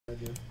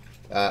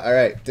All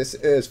right, this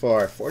is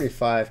for our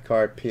 45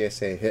 card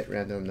PSA hit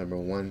random number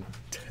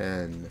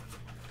 110.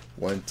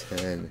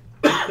 110,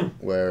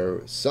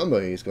 where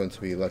somebody is going to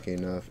be lucky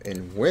enough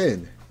and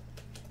win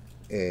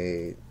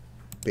a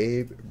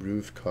Babe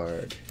Ruth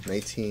card.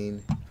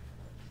 19.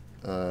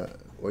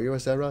 What year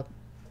was that, Rob?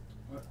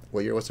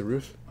 What year was the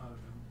Ruth?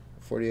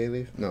 48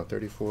 leaf? No,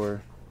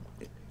 34.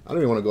 I don't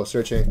even want to go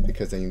searching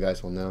because then you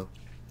guys will know.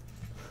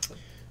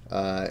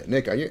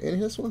 Nick, are you in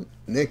this one?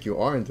 Nick, you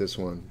are in this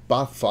one.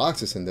 Bob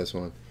Fox is in this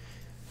one.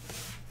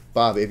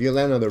 Bob, if you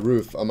land on the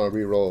roof, I'm going to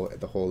re-roll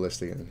the whole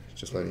list again.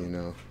 Just letting you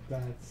know.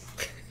 That's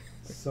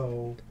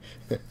so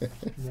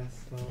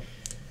messed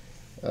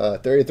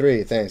up.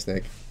 33. Thanks,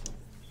 Nick.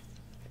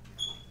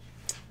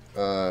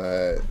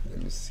 Let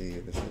me see.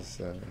 This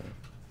is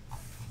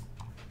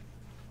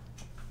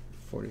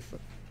 45.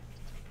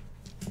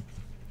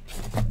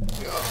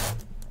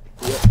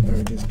 Yep,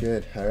 everything's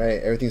good. All right,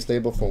 everything's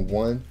stable from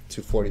 1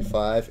 to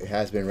 45. It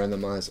has been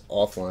randomized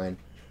offline.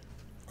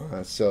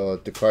 So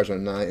the cards are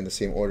not in the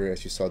same order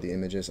as you saw the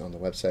images on the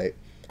website.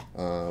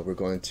 We're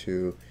going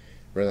to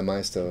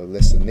randomize the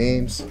list of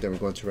names, then we're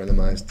going to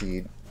randomize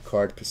the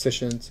card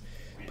positions,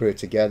 put it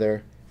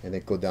together, and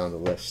then go down the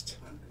list.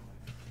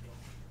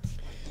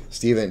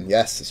 Steven,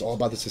 yes, it's all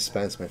about the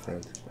suspense, my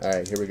friend. All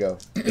right, here we go.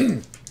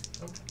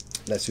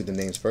 Let's do the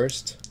names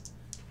first.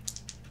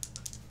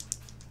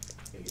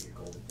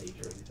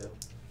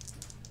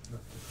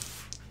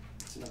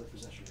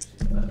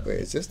 Wait,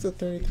 is this the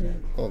 33?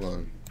 Hold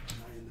on.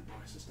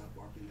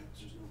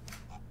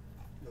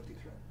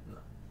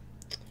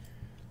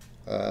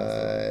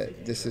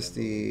 This is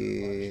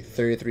the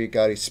 33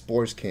 Gotti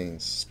Sports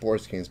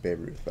Kings Babe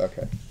Ruth.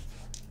 Okay.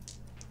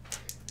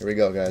 Here we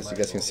go, guys. You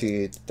guys can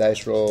see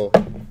dice roll.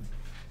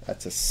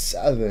 That's a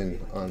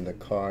 7 on the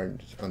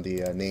card, on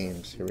the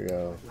names. Here we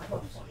go.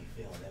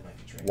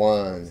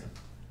 1,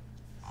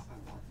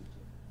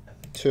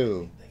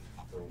 2,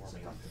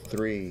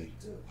 3,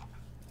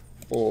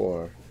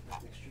 4,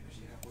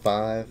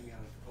 5,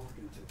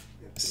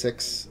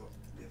 6,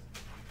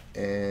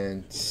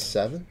 and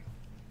 7.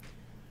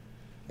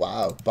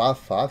 Wow, Bob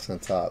Fox on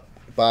top.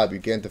 Bob, you're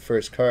getting the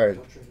first card.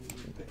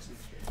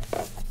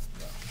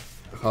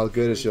 How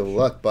good is your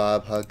luck,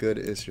 Bob? How good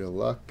is your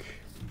luck?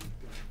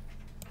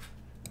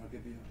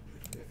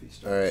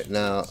 All right,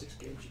 now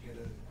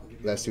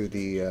let's do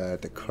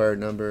the card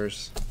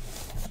numbers.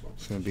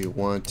 It's gonna be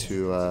 1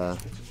 to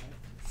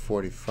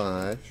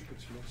 45.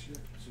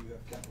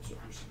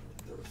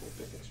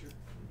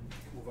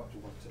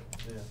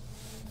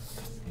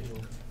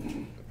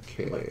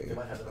 Okay,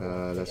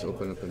 let's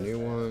open up a new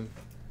one.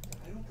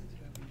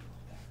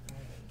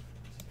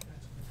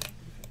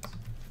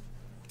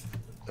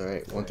 All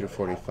right, 1 through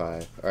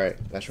 45. All right,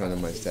 let's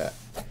randomize that.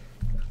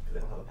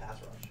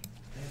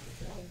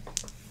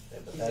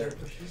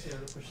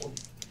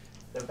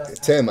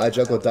 Tim, I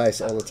juggle dice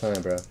all the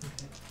time, bro.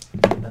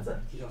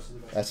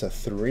 That's a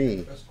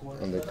 3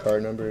 on the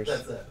card numbers.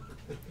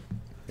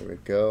 Here we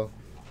go.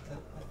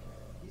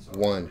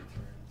 1,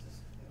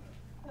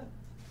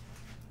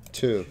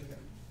 2,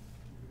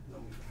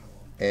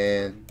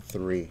 and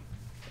 3.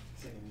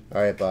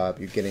 All right, Bob,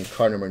 you're getting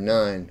card number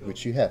 9,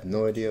 which you have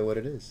no idea what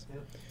it is.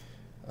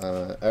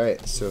 All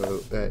right, so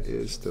that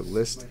is the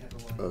list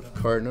of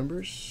card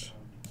numbers.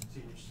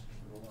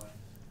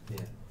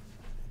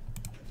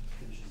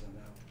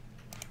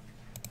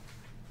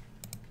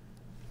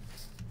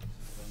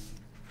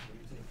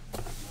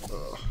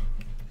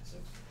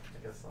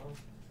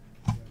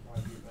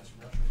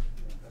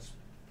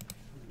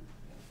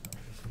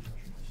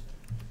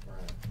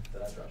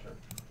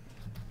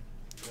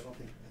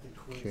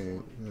 Okay,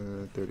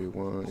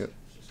 31. Yep.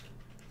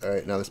 All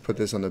right, now let's put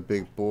this on the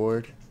big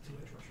board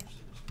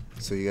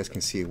so you guys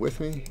can see it with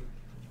me.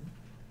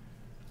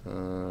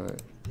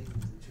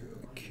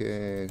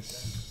 Okay.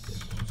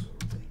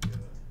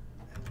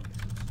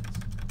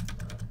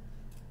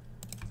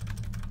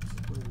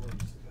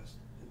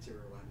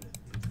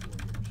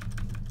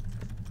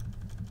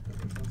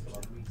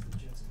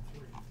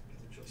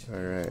 All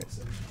right.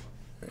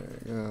 There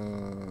we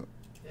go.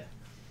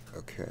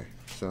 Okay.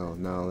 So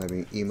now let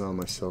me email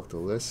myself the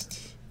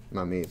list.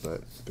 Not me,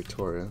 but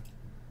Victoria.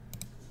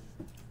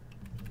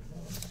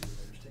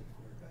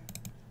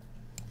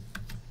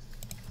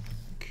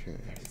 Okay.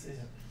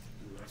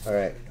 All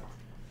right.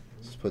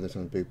 Let's put this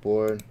on the big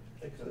board.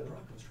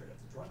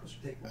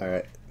 All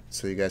right.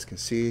 So you guys can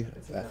see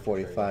at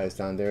 45 is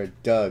down there.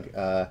 Doug,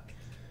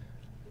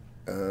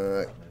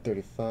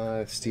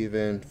 35.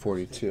 Steven,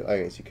 42. All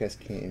right, so you guys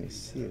can't even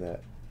see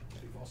that.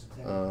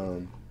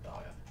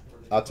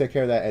 I'll take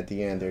care of that at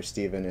the end there,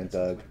 Steven and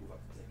Doug.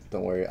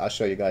 Don't worry. I'll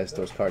show you guys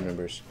those card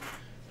numbers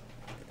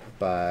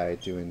by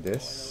doing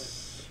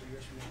this.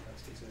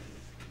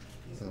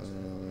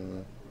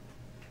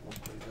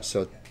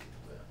 So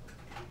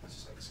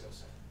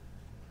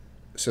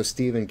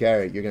Steven,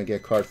 Garrett, you're going to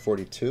get card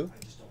 42.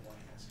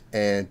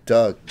 And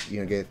Doug,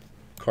 you're going to get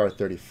card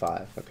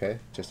 35, okay?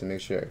 Just to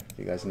make sure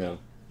you guys know.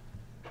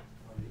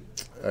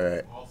 All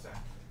right.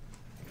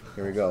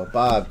 Here we go.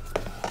 Bob.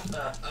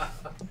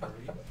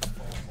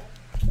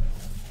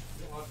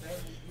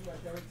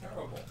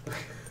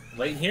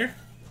 Layton here?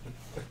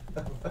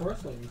 Of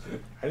course, Layton's here.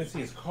 I didn't see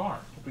his car.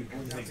 He's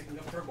taking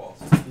up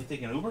curveballs. He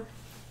taking an Uber?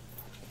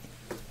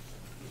 He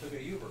took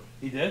a Uber.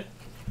 He did?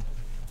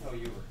 No,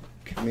 Uber.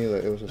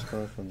 Camila, it was a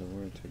star from the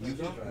word to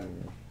Uber?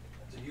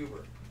 It's a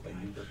Uber. Like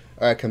Uber.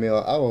 All right,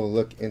 Camila, I will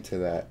look into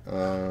that.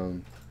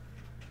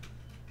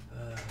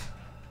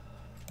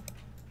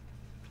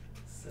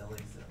 Silly.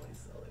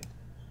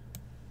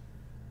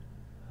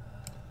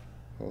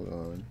 Hold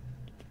on.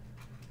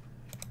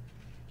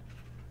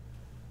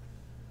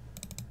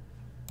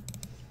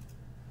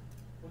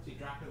 What's he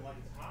dropping like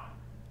it's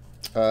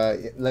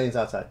hot? Lane's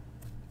outside.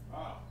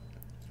 Oh.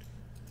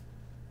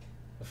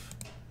 Is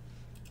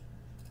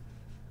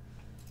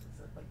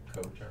that like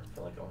code term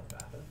for like going to the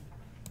bathroom?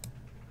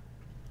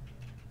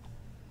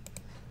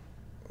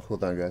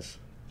 Hold on, guys.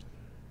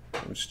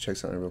 Let me just check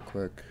something real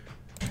quick.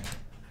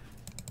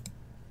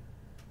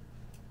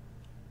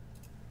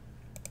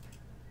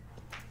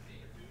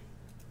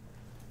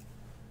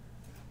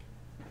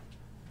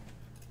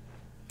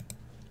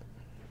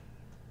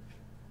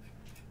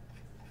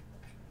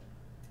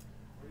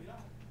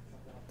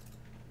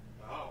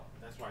 Oh,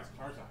 that's why his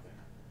car's out there.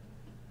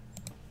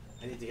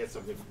 I need to get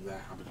something from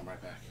that. I'll come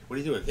right back. What are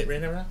you doing? Hit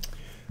random now?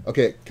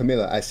 Okay,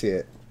 Camila, I see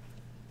it.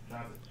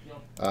 Jonathan, yo.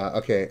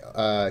 Okay,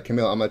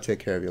 Camila, I'm gonna take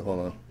care of you. Hold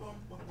on.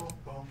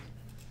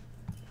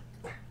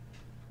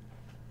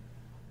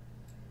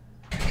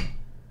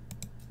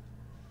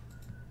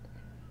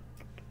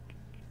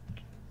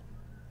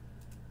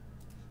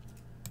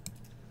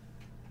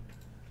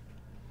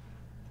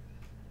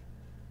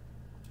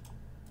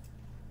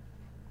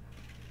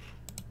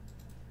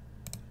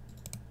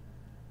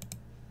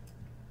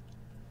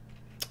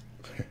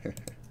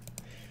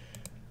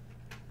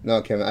 No,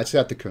 Kevin, I just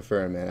have to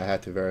confirm, man. I have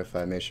to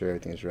verify, make sure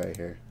everything's right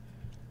here.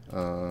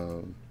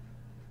 Hold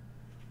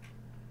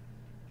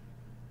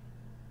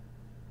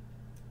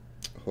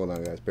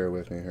on, guys. Bear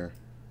with me here.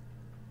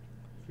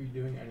 Are you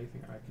doing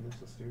anything I can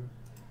assist you?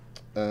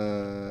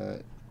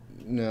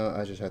 No,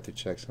 I just have to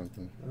check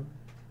something. No?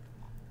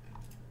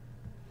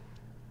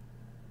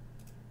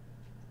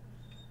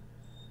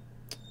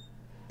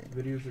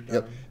 Videos are done.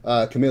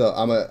 Yep.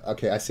 Camilo,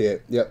 okay, I see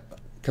it. Yep.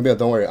 Camilo,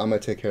 don't worry. I'm gonna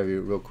take care of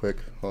you real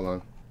quick. Hold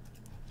on.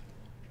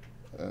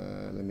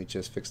 Let me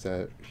just fix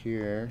that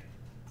here.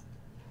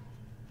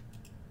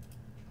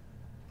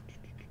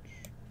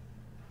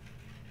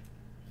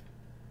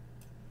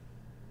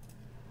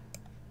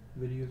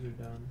 Videos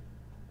are done.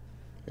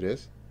 It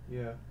is?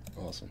 Yeah.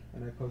 Awesome.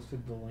 And I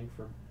posted the link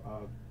for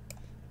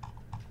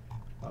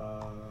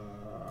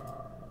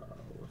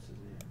what's his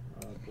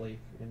name? Blake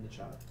in the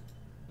chat.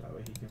 That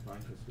way he can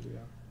find his video.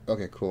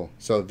 Okay, cool.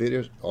 So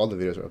videos, all the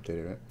videos are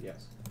updated, right?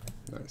 Yes.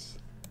 Nice.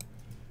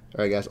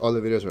 All right, guys. All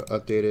the videos are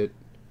updated.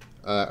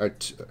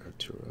 Arturo,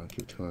 I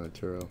keep telling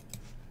Arturo.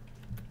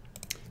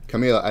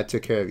 Camila, I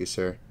took care of you,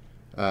 sir.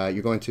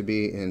 You're going to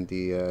be in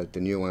the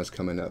new one that's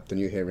coming up, the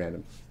new Hit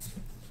Random.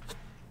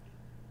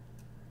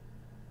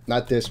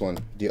 Not this one,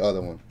 the other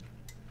one.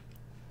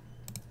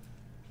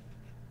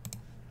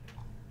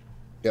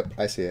 Yep,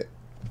 I see it.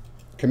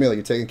 Camila,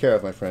 you're taken care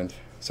of, my friend.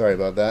 Sorry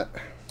about that.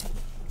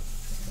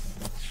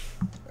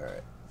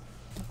 Alright.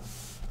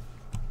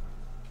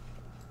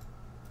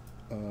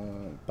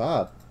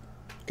 Bob,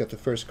 got the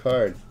first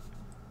card.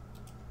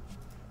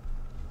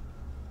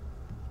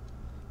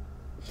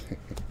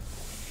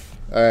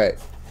 Alright.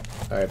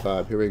 Alright,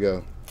 Bob, here we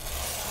go.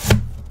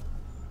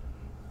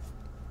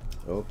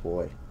 Oh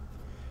boy.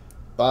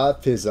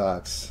 Bob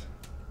Pizzox.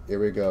 Here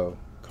we go.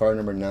 Card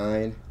number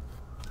 9.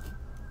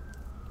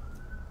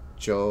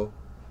 Joe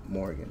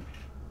Morgan.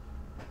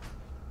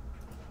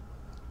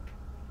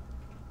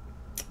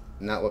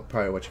 Not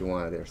probably what you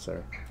wanted there,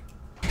 sir.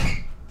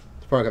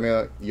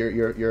 Camila,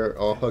 you're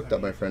all hooked up,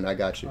 my friend. I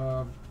got you.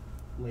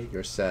 Late.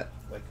 You're set.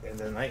 Like in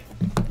the night?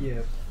 Yeah,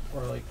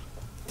 or like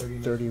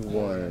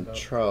 31.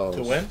 Charles.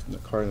 To win? The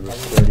card number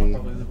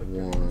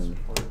 31.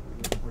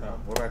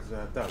 What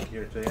about Doug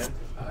here to the end?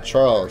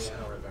 Charles.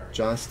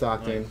 John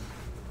Stockton.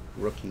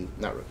 Rookie.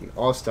 Not rookie.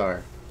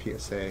 All-Star.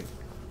 PSA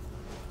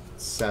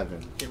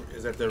 7.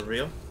 Is that the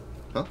reveal?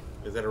 Huh?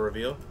 Is that a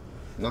reveal?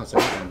 No, it's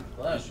everything.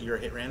 You're a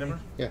hit randomer?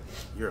 Yeah.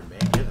 You're a man.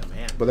 You're the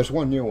man. But there's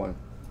one new one.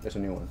 There's a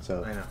new one.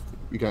 So I know.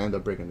 you can end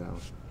up breaking that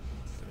one.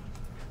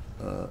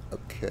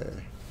 Okay.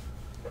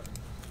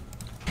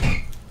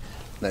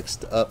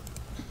 Next up,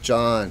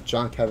 John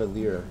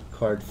Cavalier,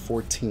 card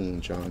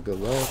 14. John, good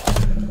luck.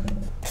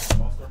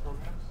 All-Star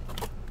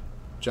programs?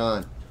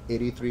 John,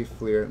 83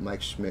 Fleer,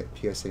 Mike Schmidt,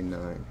 PSA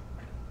 9.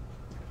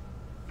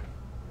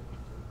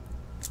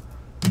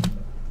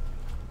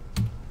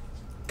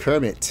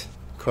 Kermit,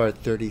 card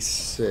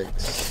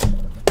 36.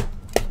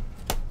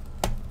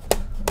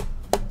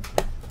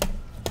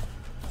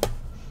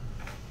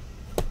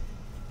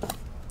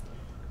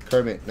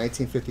 Kermit,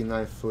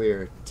 1959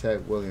 Fleer,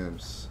 Ted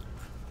Williams.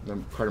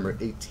 Card number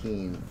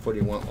 18,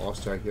 41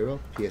 All-Star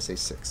Hero, PSA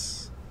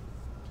 6.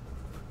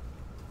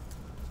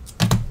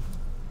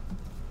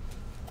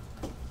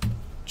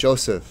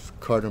 Joseph,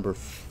 card number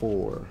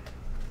 4.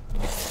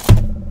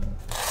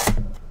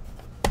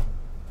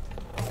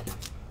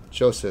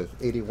 Joseph,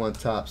 81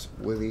 tops.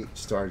 Willie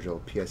Stargell,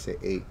 PSA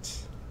 8.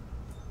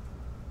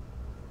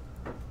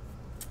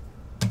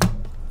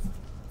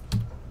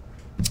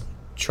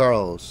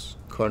 Charles,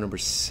 card number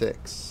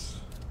 6.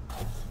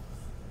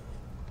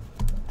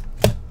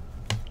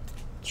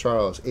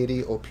 Charles,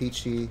 80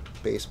 O-Pee-Chee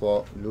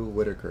baseball. Lou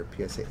Whitaker,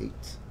 PSA 8.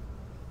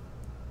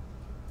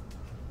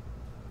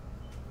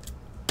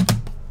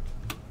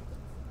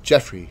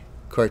 Jeffrey,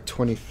 card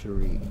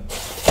 23.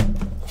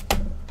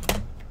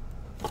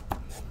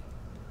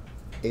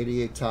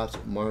 88 tops.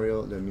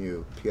 Mario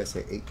Lemieux,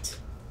 PSA 8.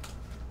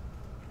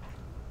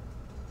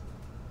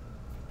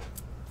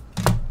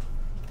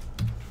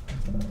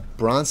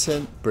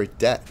 Bronson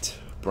Burdette.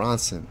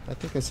 Bronson. I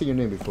think I've seen your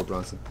name before,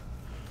 Bronson.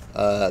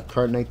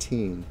 Card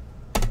 19.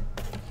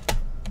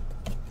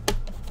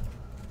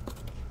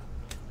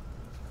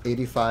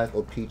 85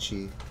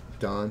 O-Pee-Chee.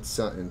 Don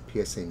Sutton,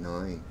 PSA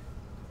 9.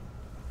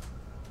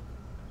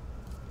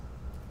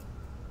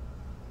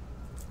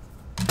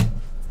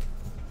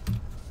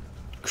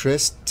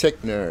 Chris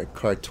Tickner,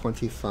 card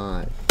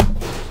 25.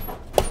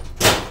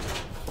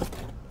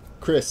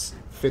 Chris,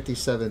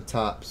 57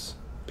 tops.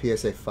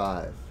 PSA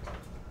 5.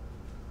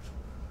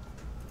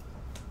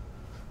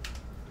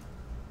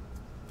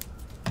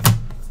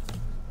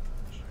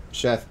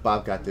 Chef,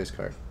 Bob got this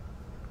card.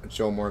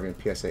 Joe Morgan,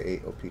 PSA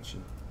 8,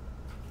 O-Pee-Chee.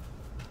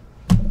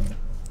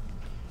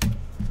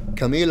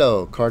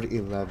 Camilo, card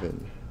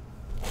 11.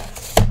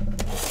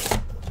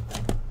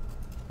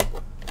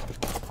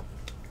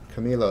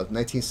 Camilo,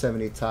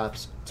 1970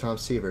 tops. Tom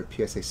Seaver,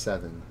 PSA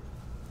 7.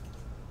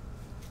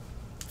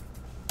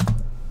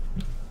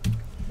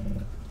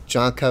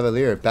 John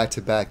Cavalier,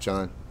 back-to-back,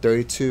 John.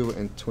 32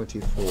 and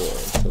 24.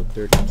 So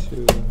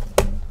 32.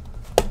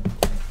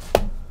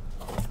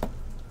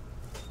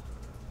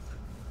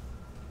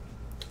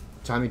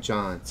 Tommy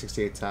John,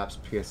 68 tops,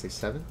 PSA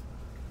 7.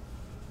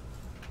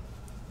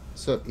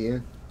 What's up,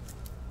 Ian?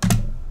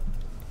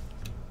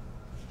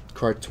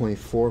 Card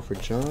 24 for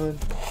John.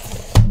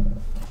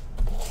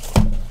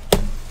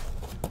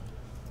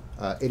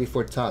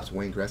 84 tops,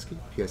 Wayne Gretzky,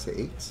 PSA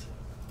 8.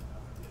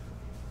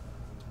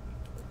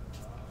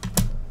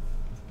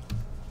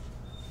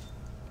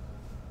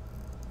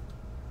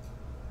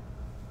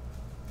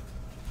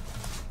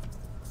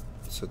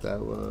 So that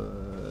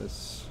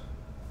was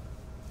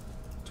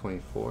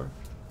 24.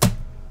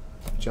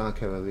 John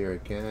Cavalier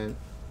again,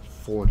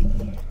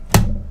 40.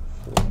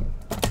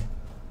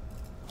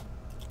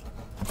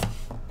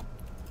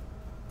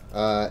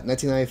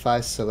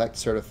 1995 Select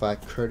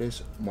Certified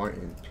Curtis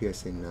Martin,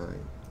 PSA 9.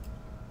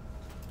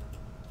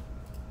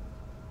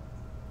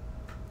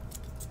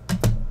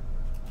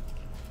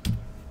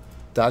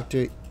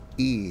 Dr.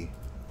 E,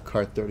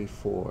 card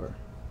 34.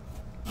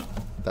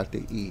 Dr.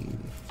 E.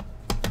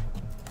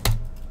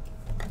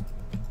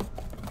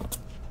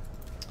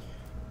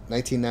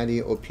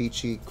 1990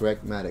 O-Pee-Chee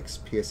Greg Maddux,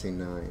 PSA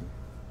 9.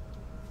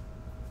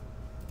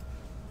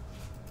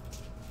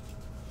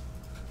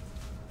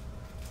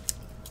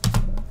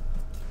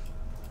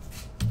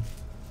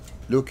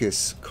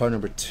 Lucas, card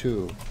number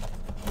 2.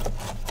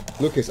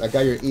 Lucas, I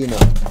got your email.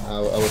 I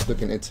was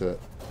looking into it.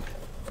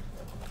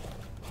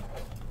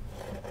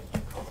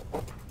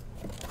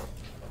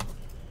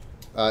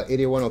 Uh,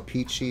 81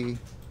 O-Pee-Chee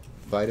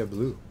Vita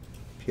Blue,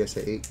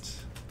 PSA 8.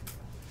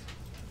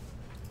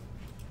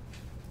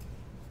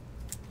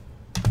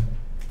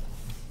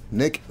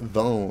 Nick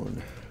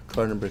Vaughn,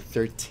 card number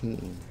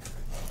 13.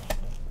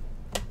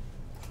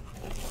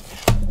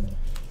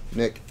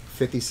 Nick,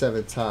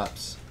 57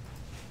 tops.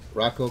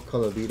 Rocco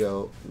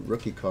Colavito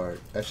rookie card,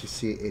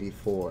 SEC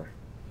 84.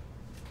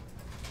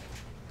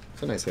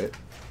 It's a nice hit.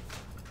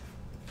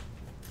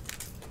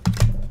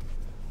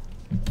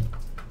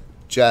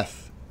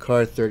 Jeff,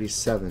 card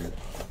 37.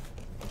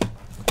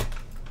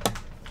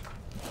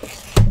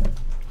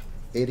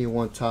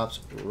 81 tops,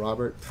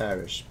 Robert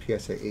Parrish,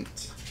 PSA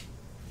 8.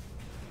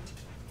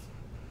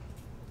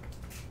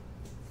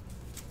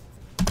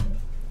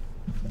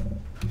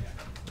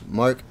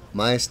 Mark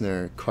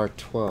Meissner, card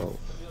 12.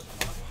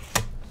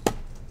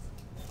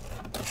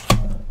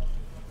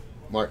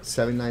 Mark,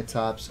 79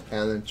 tops,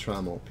 Alan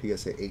Trammell,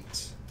 PSA 8.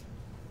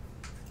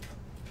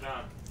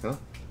 John. Huh?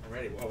 I'm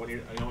ready. Well,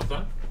 you almost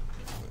done?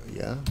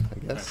 Yeah, I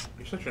guess.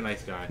 You're such a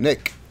nice guy.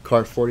 Nick,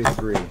 card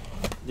 43.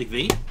 Nick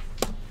V?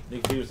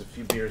 Nick V was a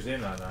few beers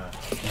in on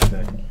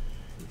Tuesday.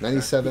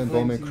 97 He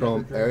Bowman claims he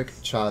Chrome, never Eric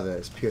drinks.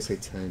 Chavez, PSA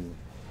 10.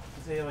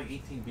 They had like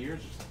 18 beers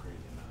or some crazy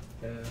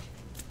amount.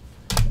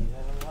 Yeah. You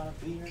had a lot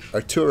of beers?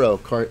 Arturo,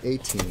 card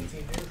 18.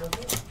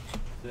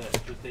 Yeah,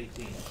 just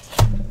 18.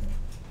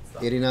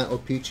 89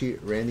 O-Pee-Chee,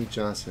 Randy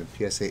Johnson,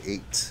 PSA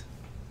 8.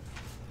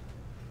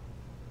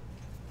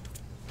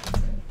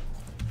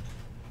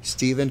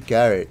 Steven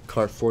Garrett,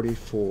 card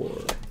 44.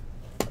 Oh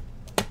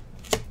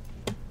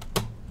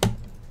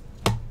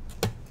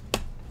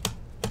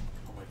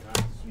my god,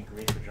 this would be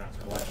great for John's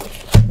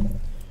collection.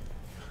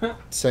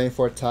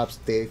 74 tops,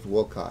 Dave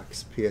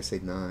Wilcox, PSA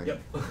 9.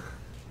 Yep.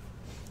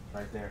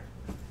 Right there.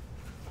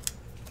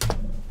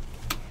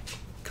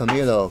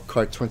 Camilo,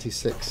 card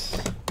 26.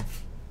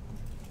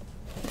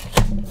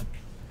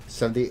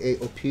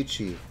 78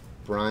 O-Pee-Chee,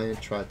 Brian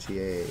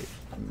Trottier.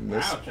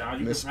 Wow, John,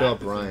 you Misspell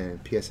can Brian,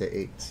 PSA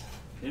 8.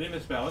 You didn't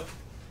misspell it.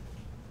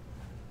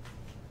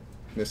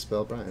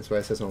 Misspell Brian, that's why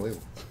it says on the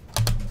label.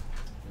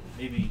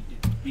 Maybe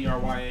it's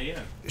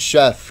B-R-Y-A-N.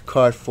 Chef,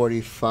 card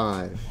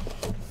 45.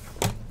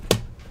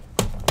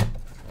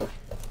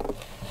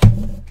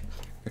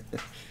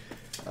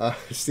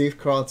 Steve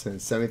Carlton,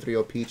 73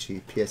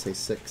 O-Pee-Chee, PSA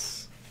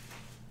 6.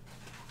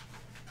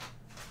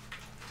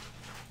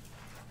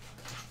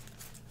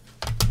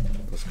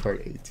 That was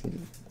card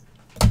 18.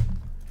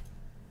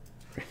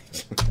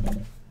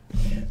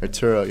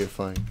 Arturo, you're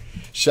fine.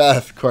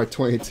 Chef, card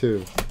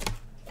 22.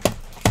 What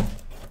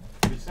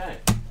did you say?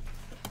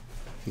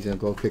 He's gonna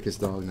go kick his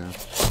dog now.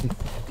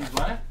 He's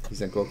what? He's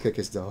gonna go kick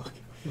his dog.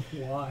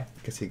 Why?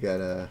 Because he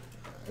got a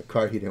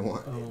card he didn't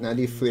want. Oh.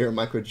 90 Fleer,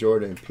 Michael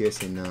Jordan,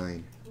 PSA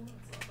 9.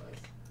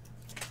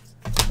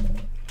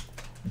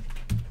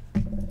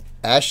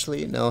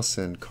 Ashley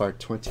Nelson, card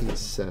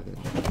 27.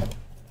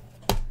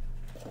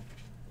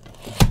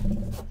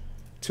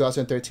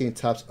 2013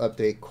 Topps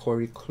Update,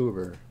 Corey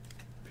Kluber,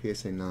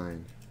 PSA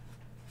 9.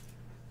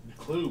 The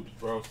Klubes,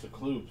 bro. It's the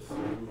Klubes.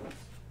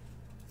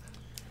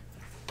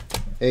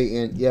 Hey,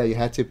 and yeah, you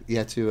had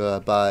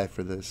to buy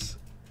for this.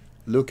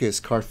 Lucas,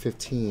 card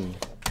 15.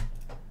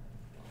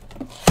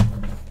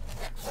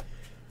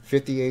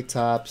 58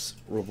 Topps,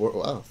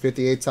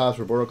 58 Topps,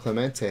 Roberto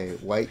Clemente,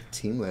 white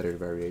team letter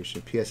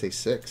variation, PSA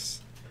 6.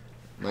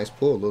 Nice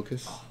pull,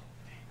 Lucas.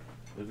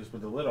 Lucas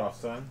put the lid off,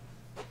 son.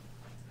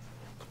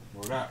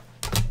 What we got?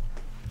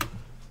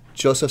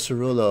 Joseph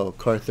Cerullo,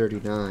 card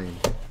 39.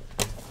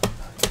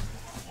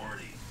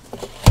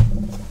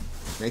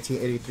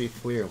 1983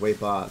 Fleer, weight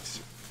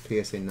box,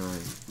 PSA 9,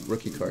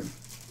 rookie card.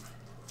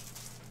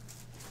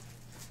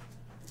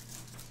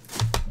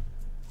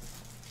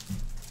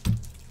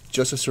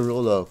 Joseph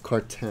Cerullo,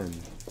 card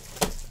 10.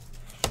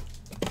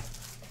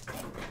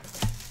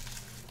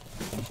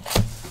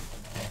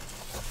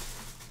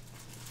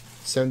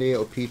 '78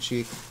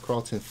 O-Pee-Chee,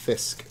 Carlton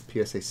Fisk,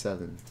 PSA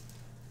 7.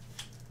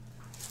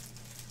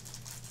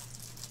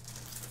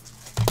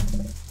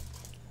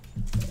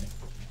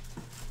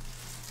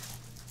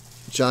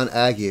 John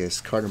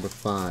Agius, card number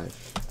 5.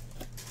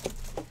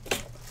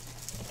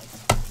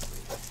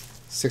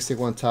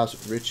 61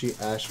 Topps, Richie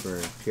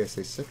Ashburn,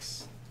 PSA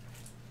 6.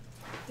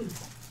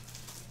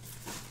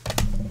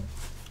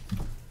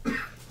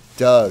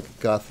 Doug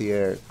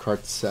Gauthier,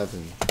 card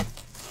 7.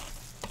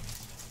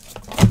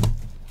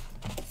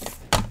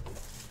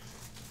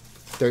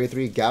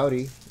 33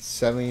 Gaudy,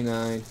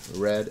 79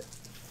 red.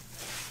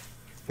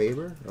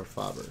 Faber or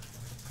Faber?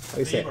 How do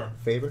you say it?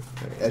 Faber?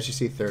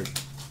 SGC 30.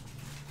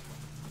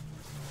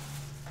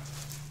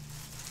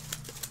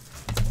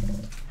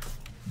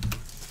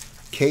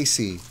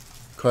 Casey,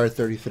 card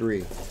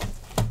 33.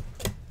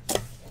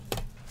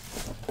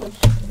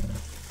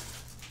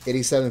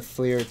 87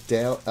 Fleer,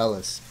 Dale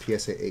Ellis,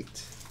 PSA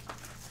 8.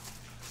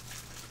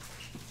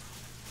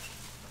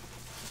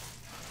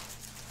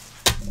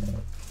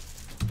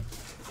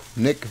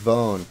 Nick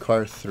Vaughn,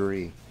 card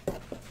 3.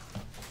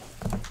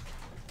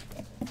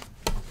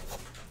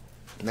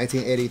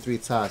 1983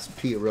 Topps,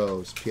 Pete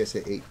Rose,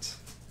 PSA 8.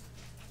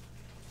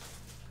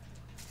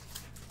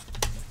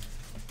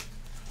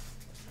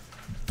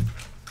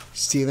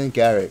 Steven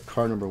Garrett,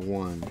 card number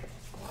 1.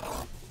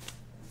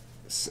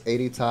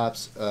 80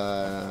 Topps,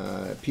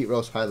 Pete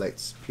Rose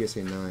highlights,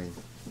 PSA 9.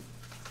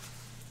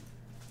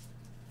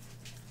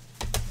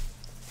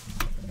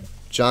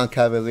 John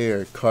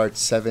Cavalier, card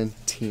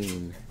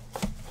 17.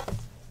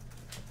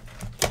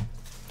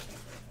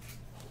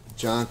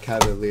 John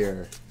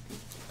Cavalier,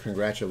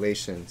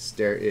 congratulations.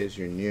 There is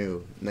your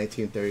new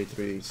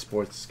 1933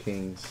 Sports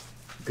Kings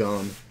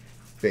Gum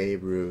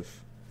Babe Ruth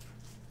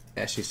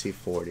SEC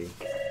 40.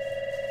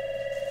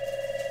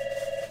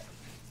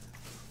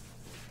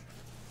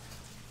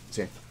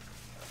 See.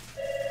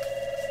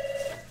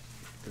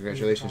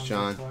 Congratulations,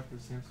 John.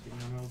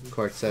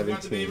 Card Who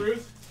got the Babe 17.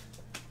 Ruth?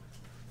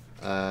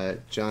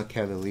 John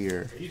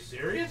Cavalier. Are you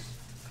serious?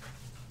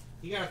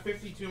 He got a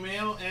 52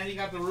 male and he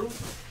got the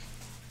roof?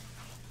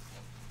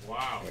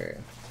 Wow.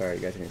 There, sorry,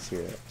 you guys didn't see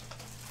that.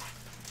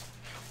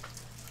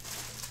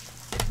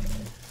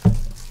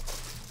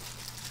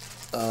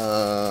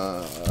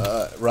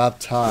 Rob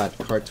Todd,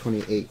 card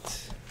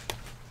 28.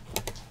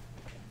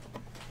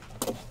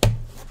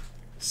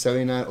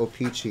 79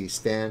 O-Pee-Chee,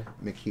 Stan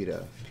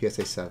Mikita,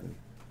 PSA 7.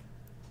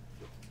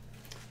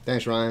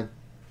 Thanks, Ryan.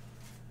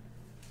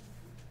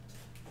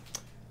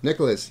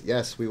 Nicholas,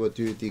 yes, we will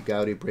do the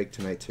Gaudy break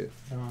tonight too.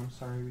 No, I'm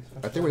sorry.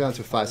 I think we're down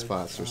to 5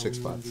 spots or 6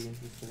 spots. Be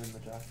interested in the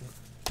jacket.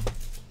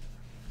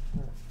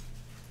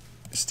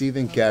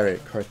 Steven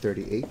Garrett, card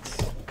 38.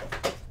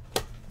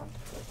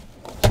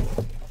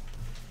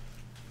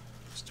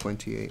 It's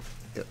 28.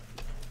 Yep.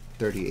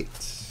 38.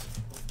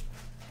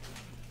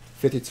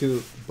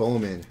 52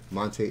 Bowman,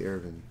 Monte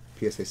Irvin,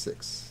 PSA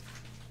 6.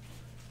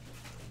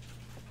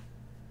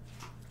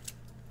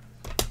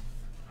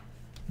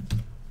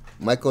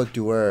 Michael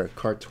Duer,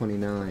 card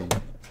 29.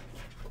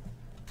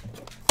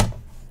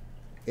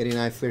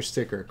 89 Fleer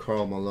sticker,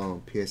 Karl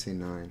Malone, PSA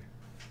 9.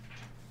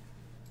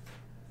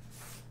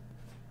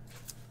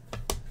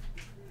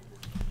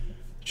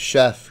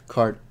 Chef,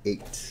 card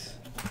 8.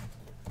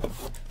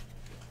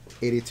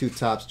 82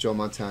 Topps, Joe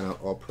Montana,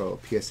 All Pro,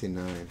 PSA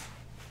 9.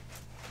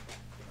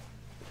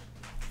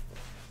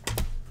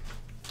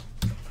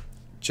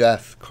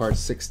 Jeff, card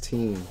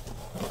 16.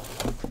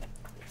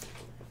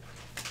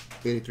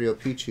 83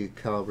 Opeachy,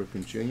 Cal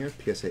Ripken Jr.,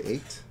 PSA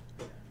 8.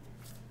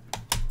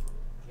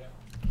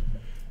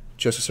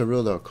 Joseph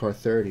Cirillo, card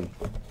 30.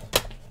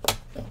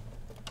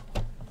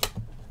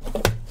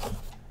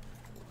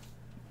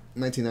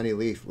 $19.90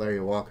 Leaf,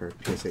 Larry Walker,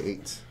 PSA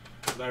 8.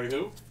 Larry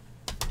who?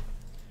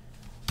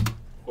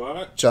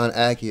 What? John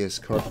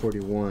Aggies, card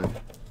 41.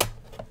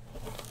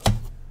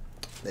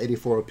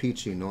 84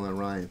 Opeachy, Nolan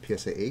Ryan,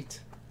 PSA 8.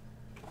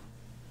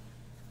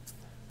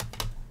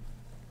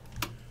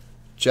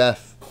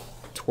 Jeff,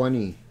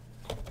 20.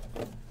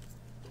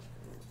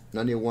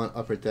 91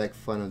 Upper Deck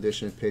Final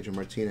Edition, Pedro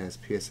Martinez,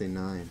 PSA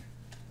 9.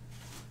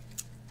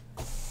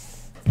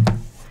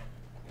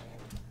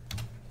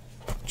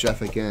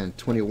 Jeff again,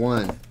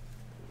 21.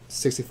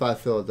 65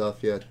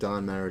 Philadelphia,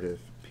 Don Meredith,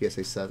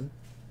 PSA 7.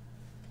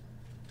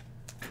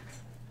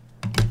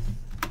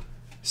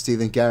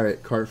 Stephen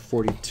Garrett, card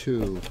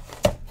 42.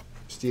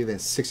 Steven,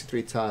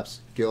 63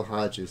 Topps, Gil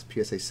Hodges,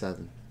 PSA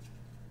 7.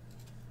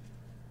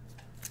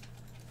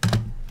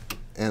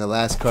 And the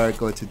last card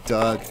going to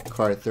Doug,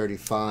 card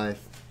 35.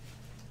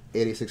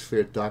 86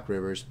 Fleer, Doc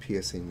Rivers,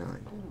 PSA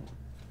 9.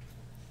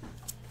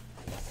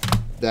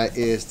 That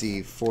is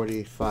the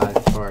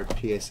 45 card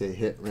PSA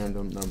Hit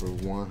Random number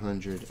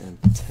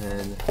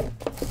 110.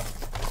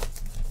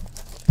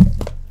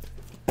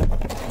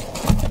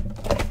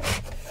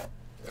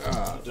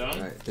 Done?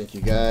 Alright, thank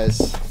you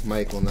guys.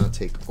 Mike will now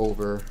take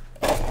over.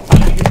 What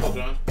time are you here till,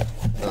 John?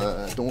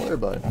 Don't worry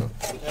about it. No.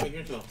 What time are you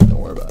here till? Don't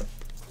worry about it.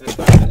 That's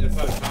not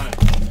a time.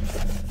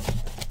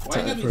 Why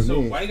Time you gotta for be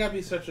so? me. Why you gotta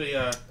be such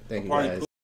a Thank you party guys.